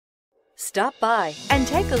Stop by and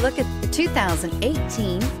take a look at the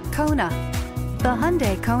 2018 Kona. The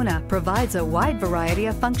Hyundai Kona provides a wide variety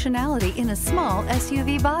of functionality in a small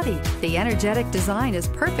SUV body. The energetic design is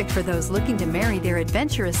perfect for those looking to marry their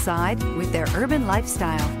adventurous side with their urban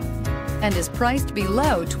lifestyle and is priced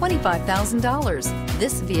below $25,000.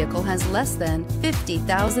 This vehicle has less than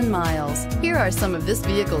 50,000 miles. Here are some of this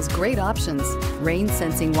vehicle's great options: rain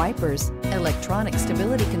sensing wipers, electronic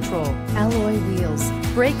stability control, alloy wheels,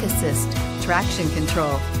 brake assist, traction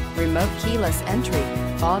control, remote keyless entry,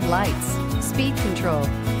 fog lights, speed control,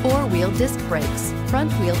 four-wheel disc brakes,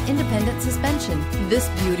 front-wheel independent suspension. This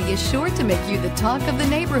beauty is sure to make you the talk of the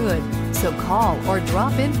neighborhood. So call or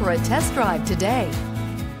drop in for a test drive today.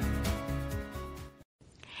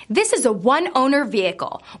 This is a one-owner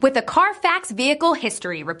vehicle with a Carfax Vehicle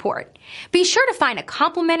History Report. Be sure to find a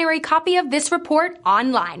complimentary copy of this report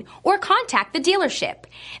online or contact the dealership.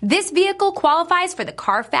 This vehicle qualifies for the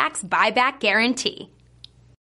Carfax Buyback Guarantee.